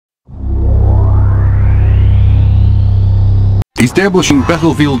Establishing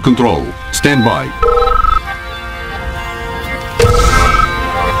battlefield control. Stand by.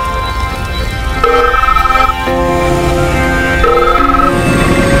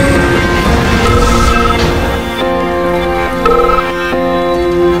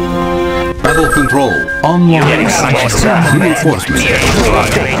 Battle control. Online. Reinforcement.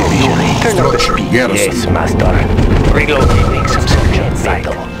 Structure. Garrison. Yes, master. Reloading makes some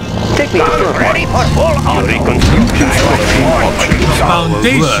vital. Take me to ready for full auto. Reconstruction options.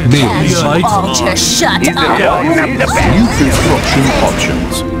 Foundation. Building. All just shut up. New construction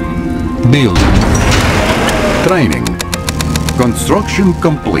options. Building. Training. Construction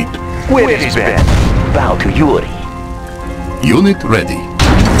complete. Where is Ben? Bow to Yuri. Unit ready.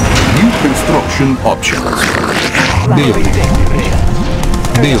 New construction options. Building.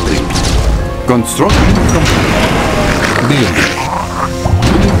 Building. Construction complete. Building.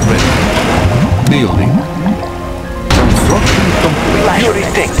 Unit ready. Building. Construction complete. Yuri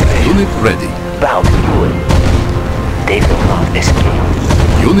thinks. Unit ready. Bow to Yuri. They will not escape.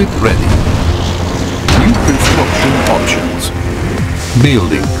 Unit ready. New construction options.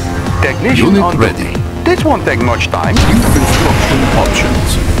 Building. Technician Unit on ready. This won't take much time. New construction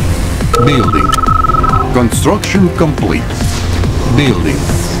options. Building. Construction complete. Building.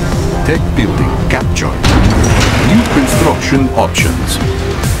 Tech building captured. New construction options.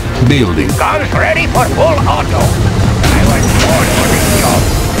 Building. Guns ready for full auto. I was born for this job.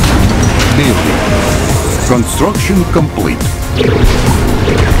 Building. Construction complete.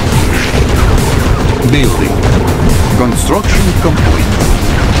 Building. Construction complete.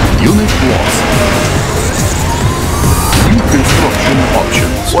 Unit lost. New construction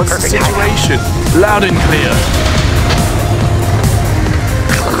options. What's the situation? Loud and clear.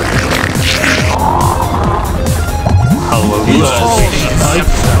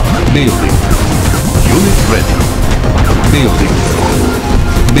 Building. Unit ready. Building.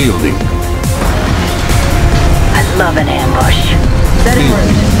 Building. I love an ambush. Set it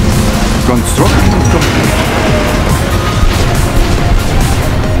Building. Construction complete.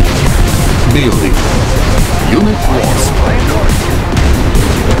 Building. Unit lost.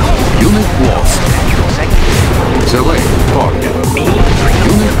 Unit lost. Select target.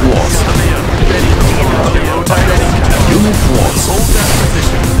 Unit lost. Unit lost.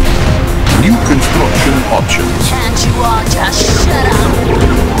 New construction options. Can't you all just shut up?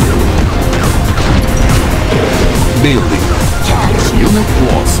 Building. Unit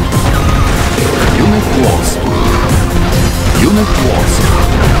lost. Unit lost. Unit lost.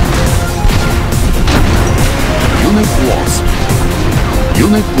 Unit lost.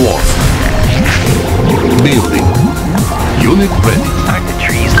 Unit lost. Building. Unit ready. Aren't the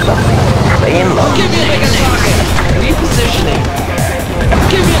trees lovely? Laying low. Give me a bigger target. Repositioning.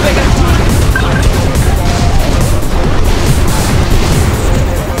 Give me a bigger target.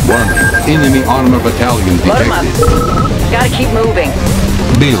 One enemy armor battalion Load 'em up. detected. Gotta keep moving.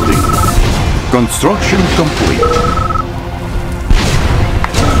 Building. Construction complete.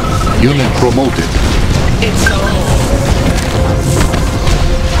 Unit promoted. It's so.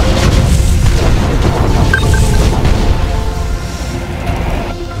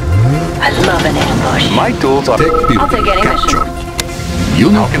 I love an ambush. My tools are... Tech building I'll take any mission. captured.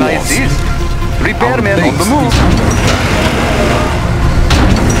 Unit How can I lost. assist? Repairman on the Base move. is under attack.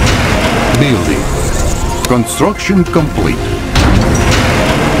 Building. Construction complete.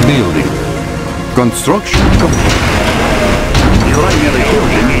 Building. Construction complete. Primary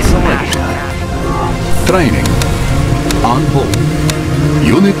building selected. Training. On hold.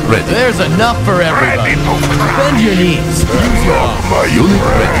 Unit ready. There's enough for everybody. Bend your knees. Unit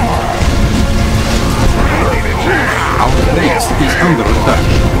ready. Our base is under attack.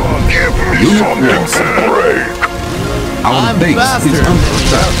 Unit lost. Our I'm base faster. is under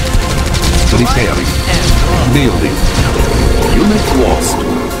attack. Repairing. Building. Unit lost.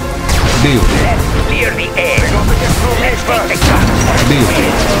 Building. Clear the air. Let's take the guns.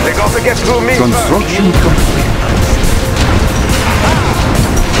 Building. They're gonna get through me. Construction complete.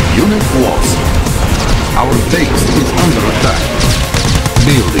 Unit lost. Our base is under attack.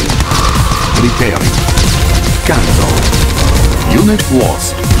 Building. Repairing. Cancel. Unit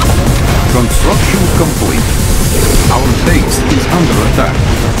lost. Construction complete. Our base is under attack.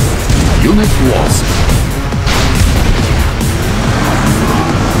 Unit lost.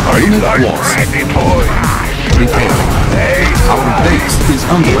 Unit lost. Repairing. Our base is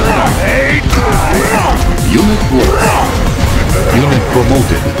under attack. Unit lost. Unit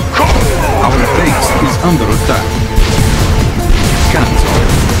promoted. Our base is under attack. Cancel.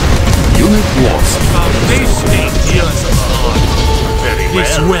 Unit lost.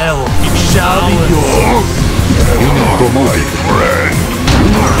 This well shall be yours. Unit promoted.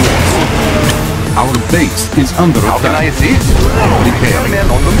 Unit lost. Our base is under How can I attack. assist? Repairing. Repairman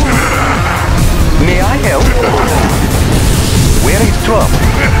on the move. May I help? Where is trouble?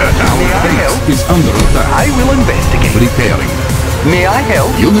 May I help? Base is under attack. I will investigate. Repairing. May I help?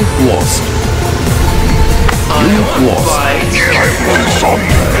 Unit lost. Unit lost.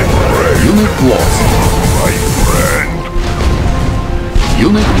 Unit lost.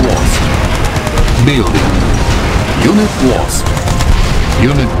 Unit lost. Building. Unit lost.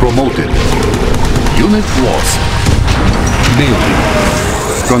 Unit promoted. Unit lost. Building.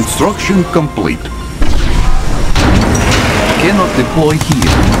 Construction complete. Cannot deploy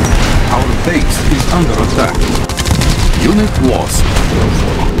here. Our base is under attack. Unit lost.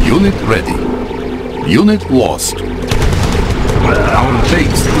 Unit ready. Unit lost. Our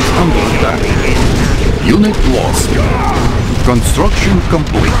base is under attack. Unit lost. Construction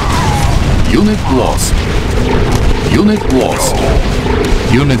complete. Unit lost. Unit lost.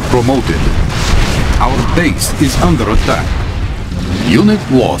 Unit promoted. Our base is under attack. Unit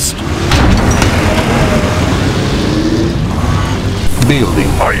lost. Building.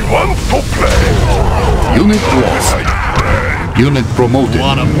 I want to play. Unit lost. Unit promoted.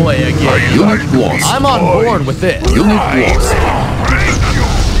 Wanna play a game? Unit lost. I'm on board with this. Unit lost.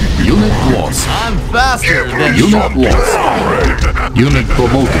 Unit lost. I'm faster than Unit lost. Unit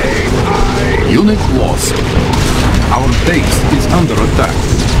promoted. Unit lost. Our base is under attack.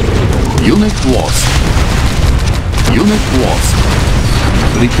 Unit lost. Unit lost.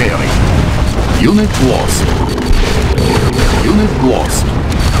 Repairing. Unit lost. Unit lost.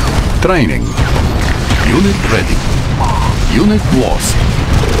 Training. Unit ready. Unit lost.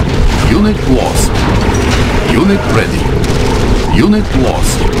 Unit lost. Unit ready. Unit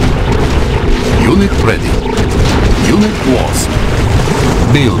lost. Unit ready. Unit lost.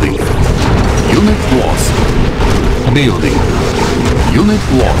 Building. Unit lost. Building. Unit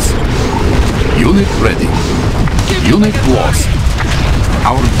lost. Unit ready. Unit lost.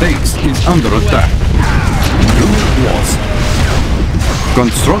 Our base is under attack. Unit lost.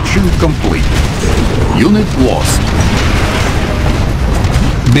 Construction complete. Unit lost.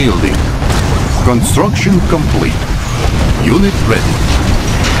 Building. Construction complete. Unit ready.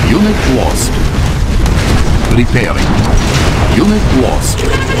 Unit lost. Repairing. Unit lost.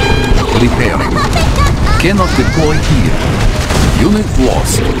 Repairing. Cannot deploy here. Unit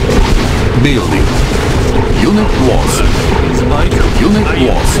lost. Building. Unit lost. Unit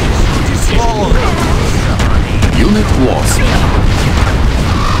lost. Unit lost.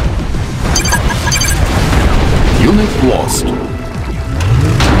 Unit lost.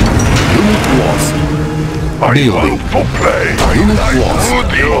 Unit lost. Building. To play. Unit lost.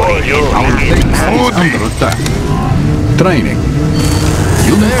 Our base is under attack. Training.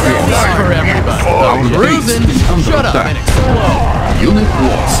 Unit Not lost. for everybody. Our base Cruising. is under Shut up attack. and explode. Unit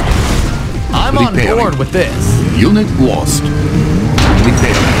lost. I'm on Repairing. board with this. Unit lost.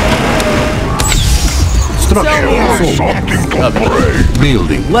 Repairing. Tell me how Structure sold. Something to play.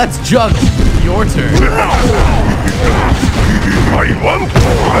 Building. Let's juggle. Your turn. I want to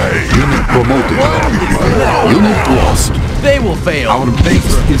play. Unit promoted. Unit lost. They will fail. Our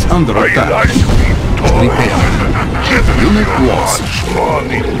base is under I attack. like to talk. Repairing. Unit lost.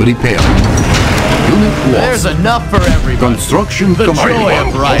 Money. Repairing. Unit There's lost. enough for everybody. Construction The complete. joy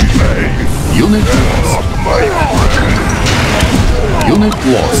of right. Unit lost. My Unit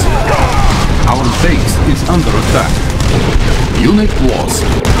lost. Our base is under attack. Unit lost.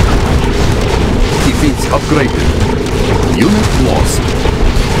 Defense upgraded. Unit lost.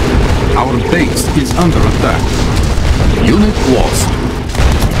 Our base is under attack. Unit lost.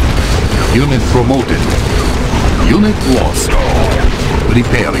 Unit promoted. Unit lost.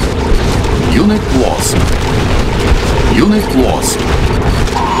 Repairing. Unit lost. Unit lost.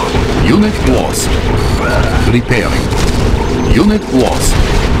 Unit lost. Repairing. Unit lost.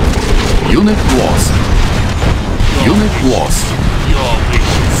 Unit lost. Unit lost.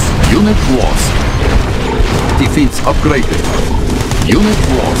 Unit lost. Defense upgraded. Unit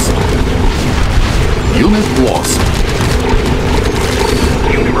lost. Unit lost.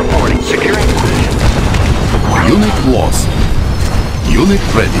 Unit reporting. Securing position. Unit lost. Unit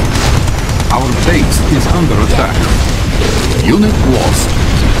ready. Our base is under attack. Unit lost.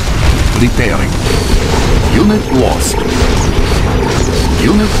 Repairing. Unit lost.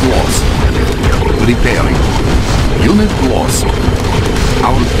 Unit lost. Repairing. Unit lost.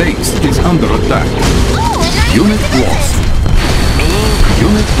 Our base is under attack. Unit lost.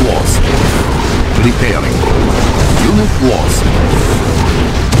 Unit lost. Repairing. Unit lost.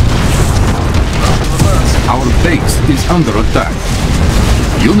 Our base is under attack.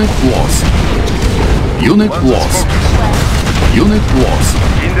 Unit lost. Unit lost. Unit lost.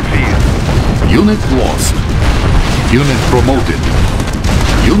 In the field. Unit lost. Unit promoted.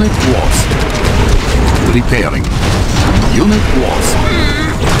 Unit lost. Repairing. Unit lost.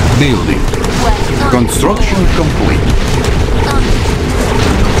 Building. Construction complete.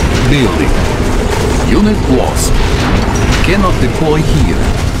 Building. Unit lost. Cannot deploy here.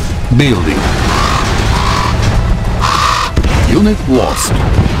 Building. Unit lost.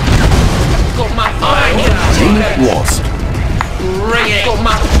 Got my eye down. Unit lost. Bring it. Got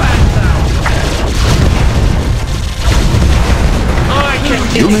my back down. I can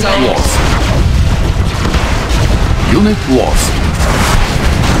Unit dissolve. lost. Unit lost.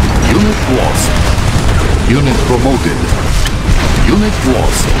 Unit lost. Unit promoted. Unit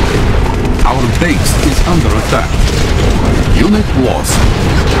lost. Our base is under attack. Unit lost.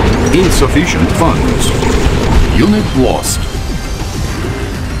 Insufficient funds. Unit lost.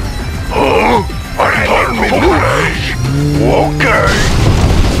 Huh? Turn me loose. Okay.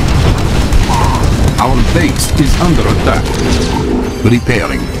 Our base is under attack.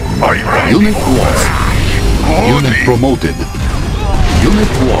 Repairing. I'm ready. Unit lost. Unit promoted.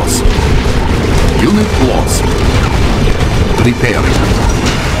 Unit lost. Unit lost. Repairing.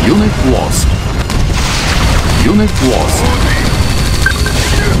 Unit lost. Unit lost.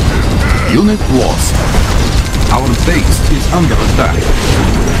 Unit lost. Our base is under attack.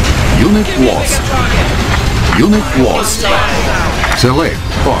 Unit lost. Unit lost. Select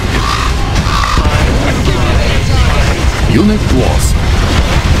target. Unit lost.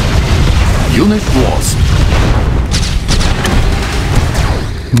 Unit lost.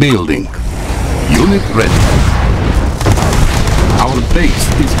 Building. Unit ready. Our base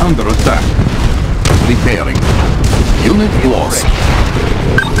is under attack. Repairing. Unit lost.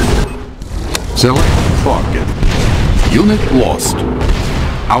 Select target. Unit lost.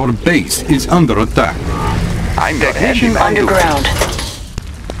 Our base is under attack. I'm the Mission heavy underground.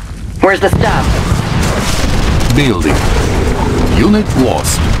 Where's the stuff? Building. Unit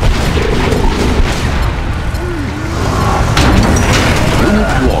lost. Unit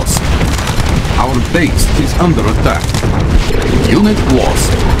lost. Our base is under attack. Unit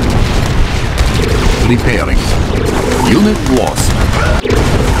lost. Repairing. Unit lost.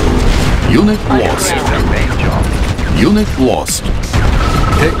 Unit lost. Unit lost.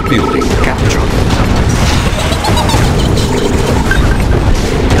 Tech building. Captured.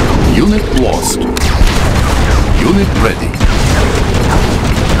 Unit lost. Unit ready.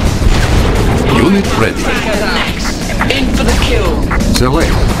 Unit ready. In for the kill.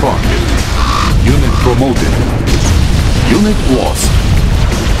 Select target. Unit promoted. Unit lost.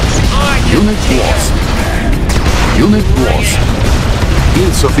 Unit lost. Unit lost.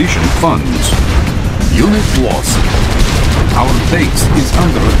 Insufficient funds. Unit lost. Our base is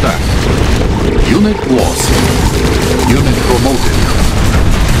under attack. Unit lost. Unit promoted.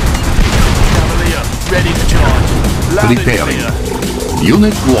 Cavalier, ready to charge. Loud and Repairing. clear.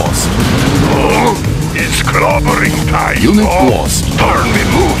 Unit lost. Oh, it's clobbering time. Unit oh. lost. Turn me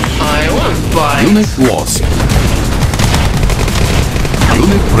loose. I won't bite. Unit lost.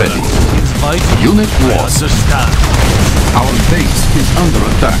 Unit ready. It's fighting. Unit I lost. understand. Our base is under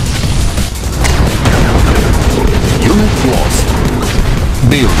attack. Unit lost.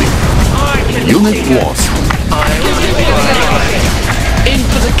 Building. I can Unit take it. lost. I will bite. In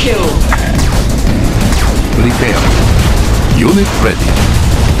for the kill. Repair. Unit ready.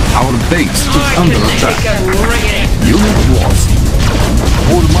 Our base is I under can attack. take a ring. Unit lost.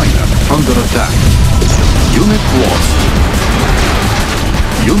 All miner under attack. Unit lost.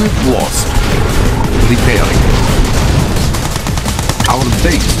 Unit lost. Repairing. Our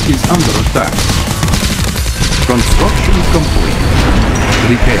base is under attack. Construction complete.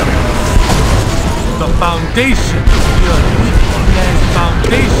 Repairing. The foundation of Yuri. The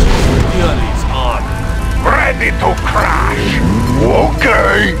foundation of Yuri's army. Ready to crash.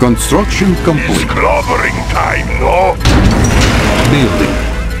 Okay. Construction It's complete. clobbering time, no? Building.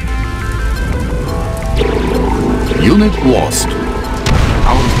 Unit lost.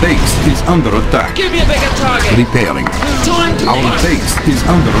 Our base is under attack. Give me a bigger target. Repairing. Time to Our fight. base is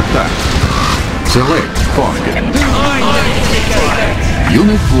under attack. Select target. I can take it.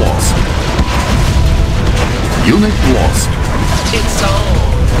 Unit lost. Unit lost. It's on.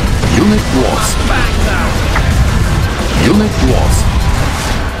 Unit lost. Back down. Unit lost.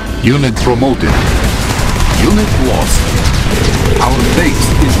 Unit promoted. Unit lost. Our base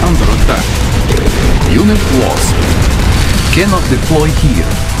is under attack. Unit lost. Cannot deploy here.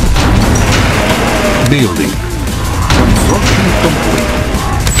 Building. Construction complete.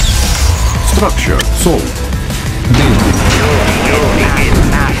 Structure sold. Building.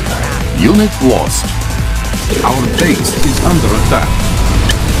 Unit lost. Our base is under attack.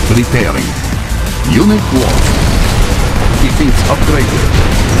 Repairing. Unit lost. Defense upgraded.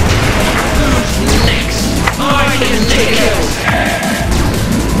 Who's next? I can take it!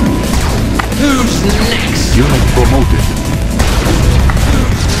 Who's next? Unit promoted.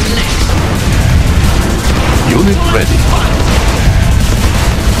 Who's next? Unit ready.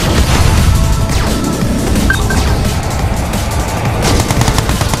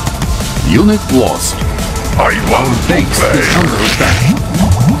 Unit lost. I Our want base to is play. under attack.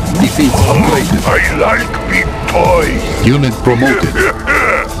 Defense upgraded. I like big toys. Unit promoted.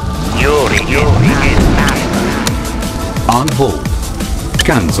 Yuri is On hold.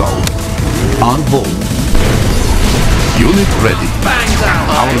 Cancel. On hold. Unit ready. Bangs out!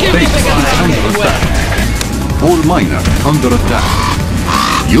 Our Give me a base bigger is target under away! attack. All miner under attack.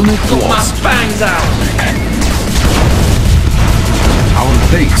 Unit Got my lost. bangs out! Our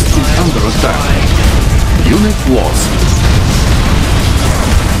base is under attack. Unit lost.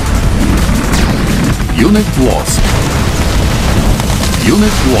 Unit lost.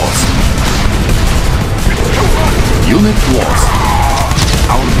 Unit lost. Unit lost.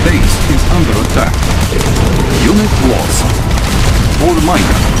 Our base is under attack. Unit lost. All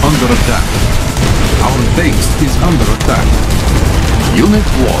miner under attack. Our base is under attack. Unit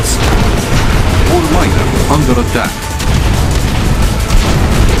lost. All miner under attack.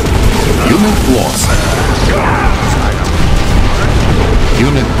 Unit lost.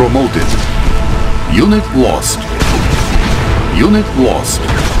 Unit promoted. Unit lost. Unit lost.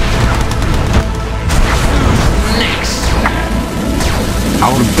 Next!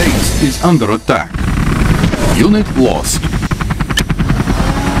 Our base is under attack. Unit lost.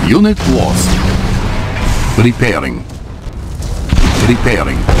 Unit lost. Repairing.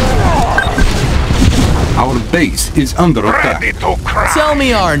 Repairing. Our base is under attack. Ready to crash. Tell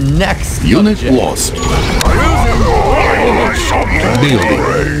me our next Unit subject. lost. Something Building.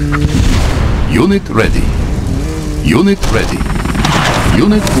 Unit ready. Unit ready.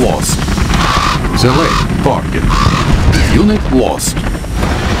 Unit lost. Select target. Unit lost.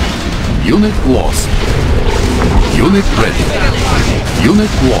 Unit lost. Unit ready.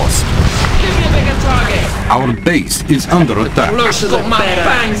 Unit lost. Give me a bigger target! Our base is under attack. Closer the better!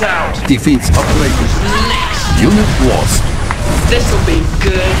 Bangs out! Defense upgraded. Next! Unit lost. This'll be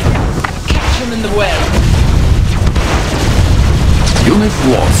good! Catch him in the way! Unit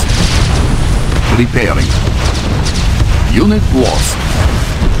lost. Repairing. Unit lost.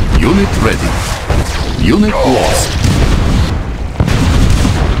 Unit ready. Unit lost.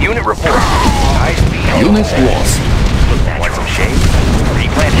 Unit report. Unit lost. Want some shade?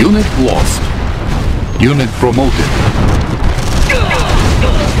 Replant. Unit lost. Unit promoted.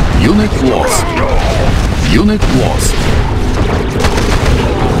 Unit lost. Unit lost.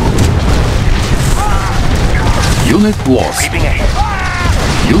 Unit lost. Creeping ahead.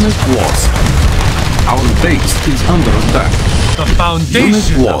 Unit lost. Our base is under attack. The foundation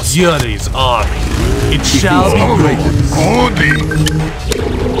Unit of lost. Yuri's army. It shall be upgraded. goody.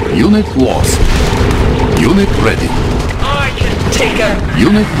 Unit lost. Unit ready. I can take him!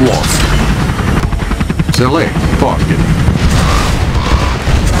 Unit lost. Select target.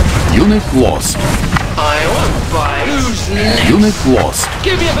 Unit lost. I won't buy. Who's next? Unit lost.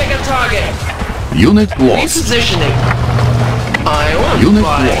 Give me a bigger target! Unit lost. Repositioning. I won't Unit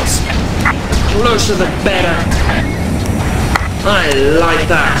buy. lost. Closer the better. I like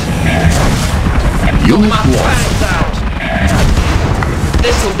that. Unit My lost. bangs out.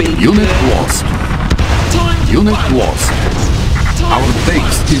 This'll be Unit good. lost. Time to Unit fight. lost. Time Our to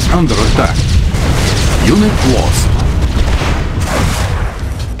base fight. is under attack. Unit lost.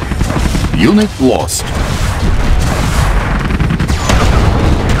 Unit lost.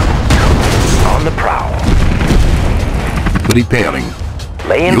 On the prowl. Repairing.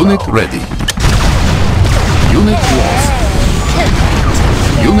 Laying Unit low. ready. Unit lost.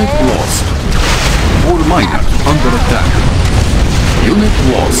 Unit lost. All miner under attack. Unit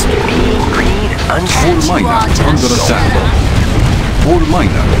lost. Green, All unseen. miner under attack. All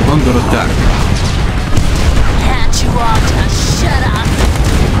miner under attack. Can't you all just shut up?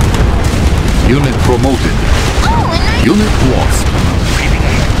 Unit promoted. Oh, and I... Unit lost.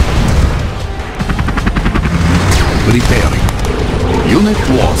 Repairing. Unit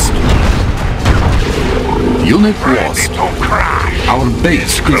lost. Unit Ready lost. to crash. Our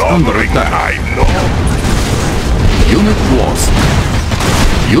base is under Clobbering attack. time, no? Unit lost.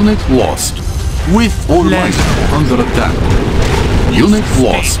 Unit lost. with All pleasure. miner under attack. Unit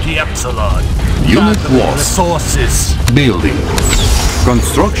lost. The Epsilon. Unit Gathering lost. Resources. Building.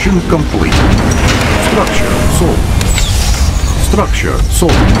 Construction complete. Structure sold. Structure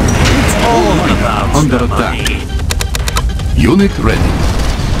sold. It's all All minor under attack. Unit ready.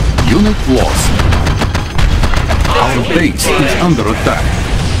 Unit lost. Our base is under attack.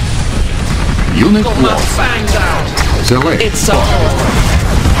 Unit Got my lost. fangs out. Select. It's on.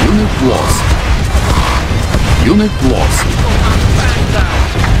 Unit lost. Unit lost. Fangs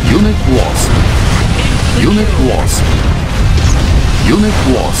out. Unit lost. Unit lost. Unit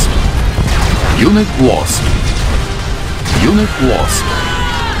lost. Unit lost. Unit lost.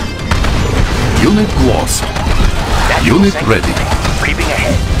 Unit lost. Unit ready. Creeping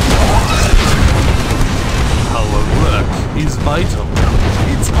ahead. Our work is vital.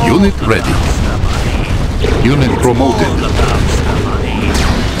 It's all Unit about ready. the money. Unit All promoted. about the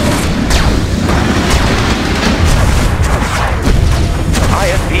money.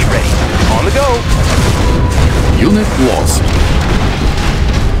 IFV ready. On the go. Unit lost.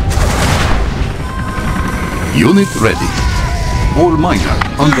 Unit ready. All minor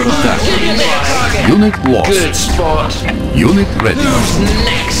under attack. Give me a target. Unit Good lost. spot. Unit ready. Who's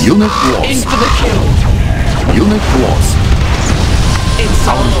next? Unit In lost. for the kill. Unit lost. It's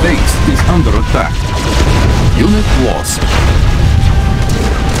Our on. base is under attack. Unit lost.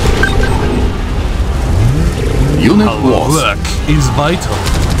 Unit Our lost. work is vital.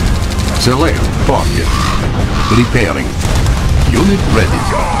 Select target. Repairing. Unit ready.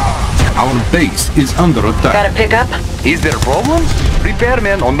 Our base is under attack. Gotta pick up. Is there problems?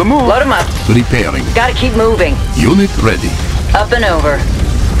 Repairman on the move. Load 'em up. Repairing. Gotta keep moving. Unit ready. Up and over.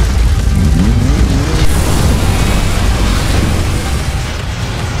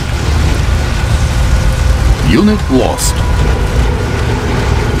 Unit lost.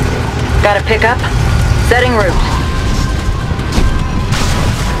 Gotta pick up. Setting route.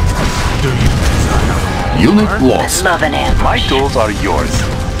 Unit lost. Love an ambush. My tools are yours.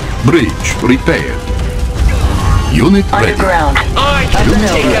 Bridge repaired. Unit ready. Underground. I can Unit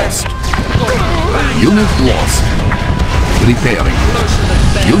take it. lost. Unit lost. Repairing.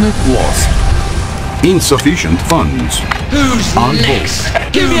 Unit lost. Insufficient funds. Who's On next?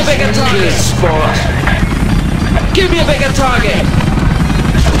 Give me a bigger target. Good spot. Give me a bigger target.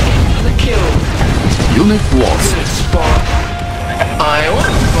 For the kill. Unit lost. Good spot. I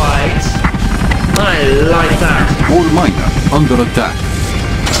want to fight. I like that. All minor under attack.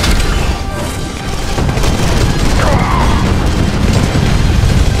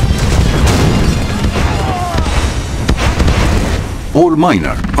 All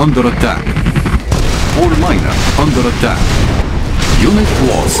minor under attack. All minor under attack. Unit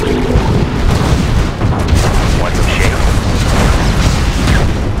lost. Want some shake?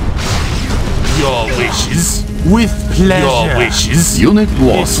 Your wishes. With pleasure. Your wishes. Unit This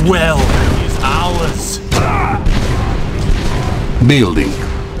lost. well is ours. Building.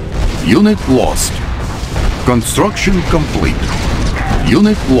 Unit lost. Construction complete.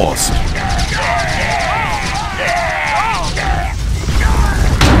 Unit lost.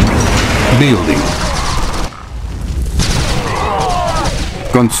 Building.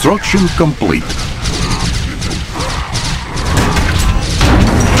 Construction complete.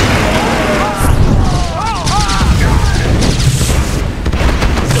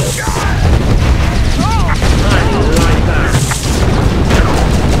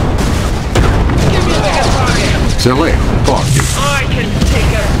 Give me a bigger target. Select target. I can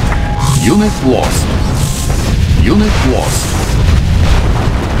take it. Unit lost. Unit lost.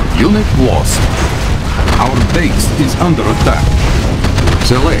 Unit lost. Our base is under attack.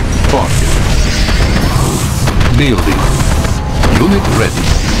 Select target. Building. Unit ready.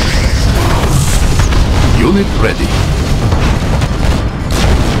 Unit ready.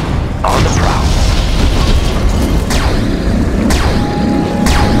 On the prowl.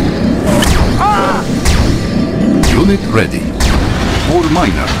 Unit ready. All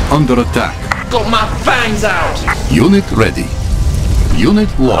minor under attack. Got my fangs out. Unit ready. Unit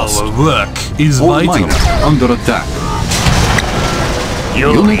lost. Our work is All vital. minor under attack.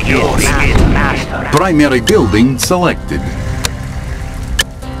 Yuri Unit lost. is master. Primary building selected.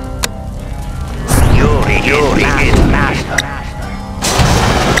 Yuri is master.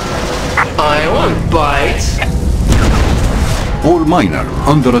 I won't bite. All minor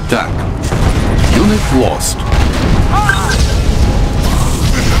under attack. Unit lost.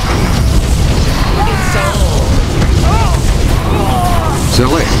 It's on.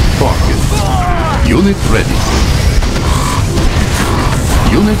 Select target. Unit ready.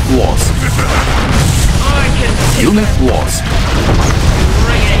 Unit lost. I can take Unit lost.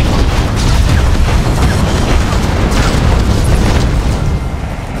 Bring it.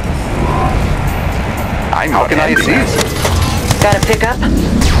 How can I assist? Gotta pick up.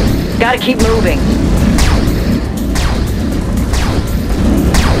 Gotta keep moving.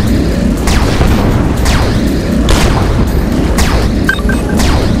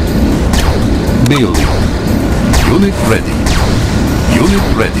 Building. Unit ready. Unit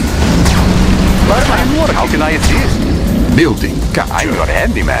ready. How can I assist? Building. I'm your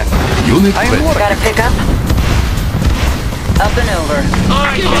handyman. Unit I am ready. working. Got a pickup? Up and over.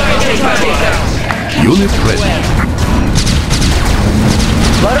 Unit ready.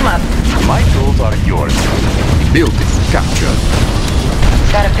 Load 'em up. My tools are yours. Building. Capture.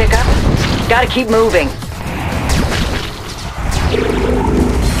 Got a pickup? Gotta keep moving.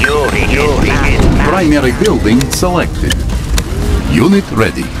 Yuri. Primary building selected. Unit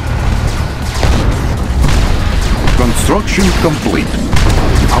ready. Construction complete.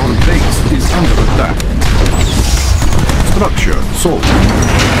 Our base is under attack. Structure sold.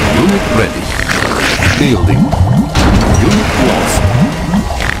 Unit ready. Building. Unit lost.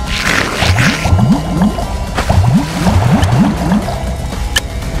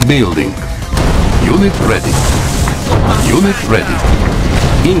 Building. Unit ready. Unit ready.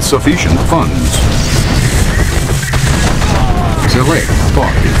 Insufficient funds. Select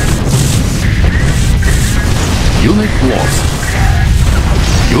target. Unit lost.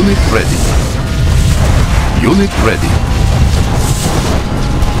 Unit ready. Unit ready.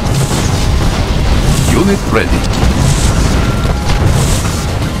 Unit ready.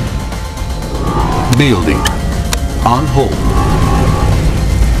 Building. On hold.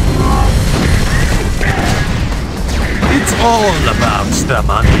 It's all about the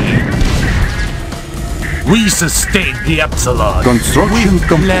money. We sustain the Epsilon. Construction with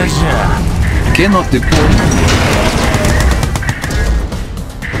complete. pleasure. Cannot deploy.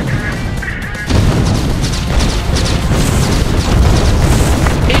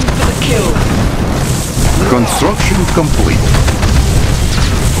 In for the kill. Construction complete.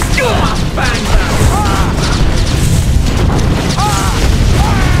 Bang, bang.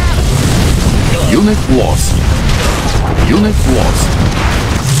 Unit lost. Unit lost.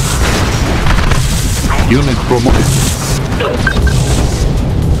 Unit promoted.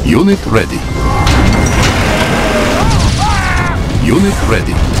 Unit ready. Unit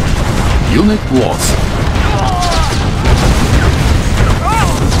ready. Unit lost.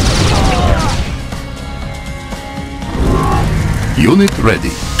 Unit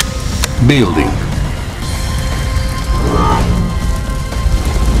ready. Building.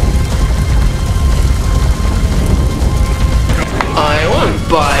 I won't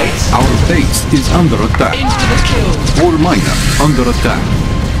bite. Our base is under attack. In for the kill. All miner under attack.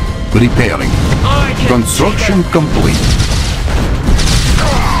 Repairing. I can Construction complete.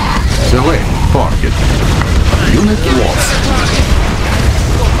 Select target. Unit lost.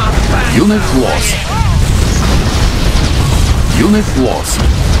 Unit lost. Unit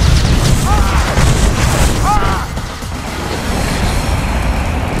lost.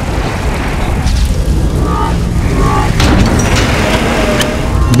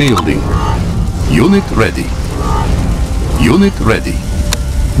 Building. Unit ready. Unit ready.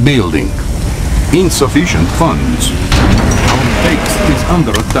 Building. Insufficient funds. Our base is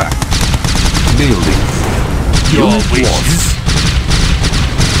under attack. Building. Your Unit wishes. lost.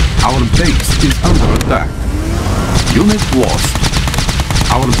 Our base is under attack. Unit lost.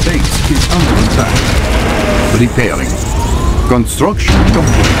 Our base is under attack. Repairing. Construction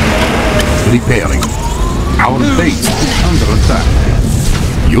complete. Repairing. Our base is under attack.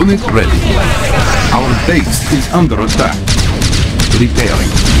 Unit ready. Our base is under attack.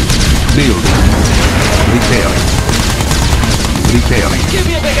 Repairing. Building. Repairing. Repairing. give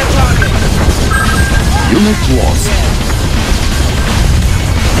me a bigger target. Unit lost.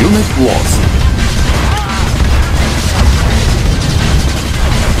 Unit lost.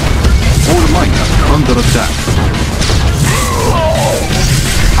 All miner under attack.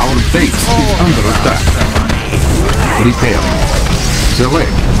 Our base is under attack. Repairing.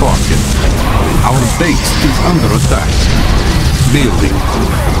 Select target. Our base is under attack. Building.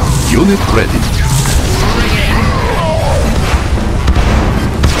 Unit ready.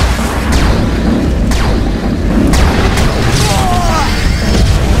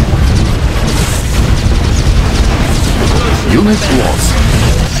 Unit lost.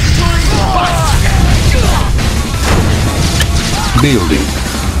 Building.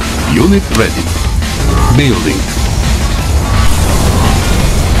 Unit ready. Building.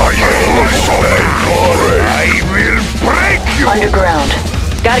 I will break you! Underground.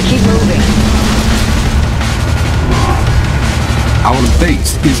 Gotta keep moving. Our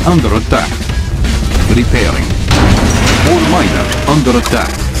base is under attack. Repairing. All miner under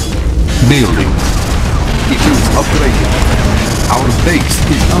attack. Building. It is upgraded. Our base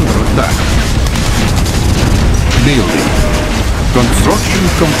is under attack. Building. Construction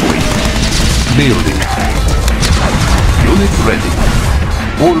complete. Building. Unit ready.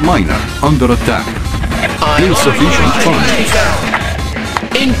 All miner under attack. Insufficient funds.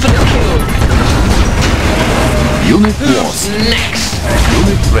 Infinite kill. Unit lost. Next.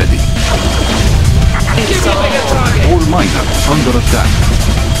 Unit ready. Give me a bigger target. All miner under attack.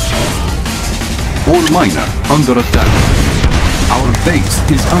 All miner under attack. Our base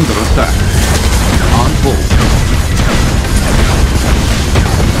is under attack. On hold.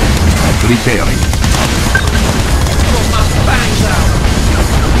 Repairing. Pull my bangs out.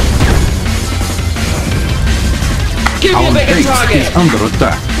 Give me a Our bigger base target. is under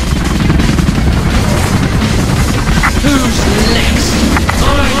attack. Who's next?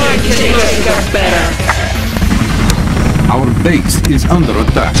 I can make it better. Our base is under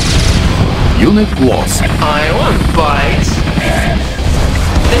attack. Unit lost. I want bites.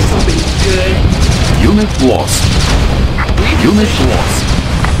 This'll be good. Unit lost. Unit lost.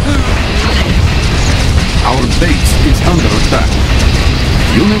 Our base is under attack.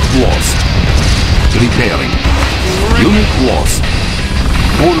 Unit lost. Repairing. Unit lost.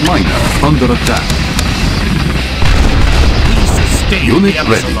 All miner under attack. Sustain Unit the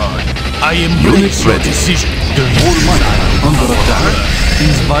ready. Epsilon. I Unit embrace your ready. decision. Do you All miner desire under more? attack.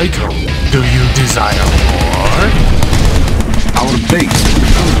 Is vital. Do you desire more? Our base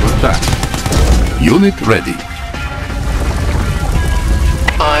is under attack. Unit ready.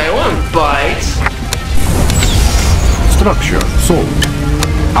 I want bites. Structure sold.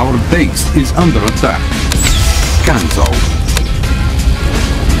 Our base is under attack. Cancel.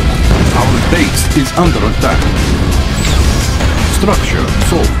 Our base is under attack. Structure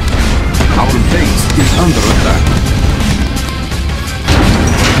sold. Our base is under attack.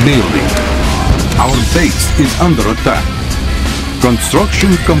 Building. Our base is under attack.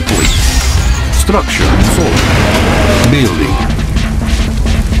 Construction complete. Structure sold. Building.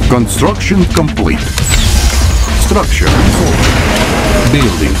 Construction complete. Structure sold.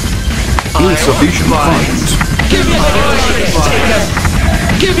 Building. Insufficient funds. Give me a bigger target.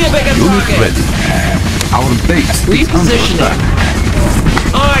 Give me a bigger Unit target. ready. Our base is under Repositioning. attack.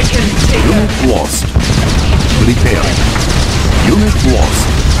 I can take it. Unit lost. Repairing. Unit lost.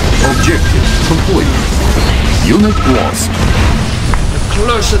 Objective complete. Unit lost.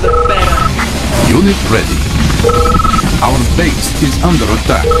 Closer the better. Unit ready. Our base is under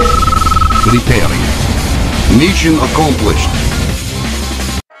attack. Repairing. Mission accomplished.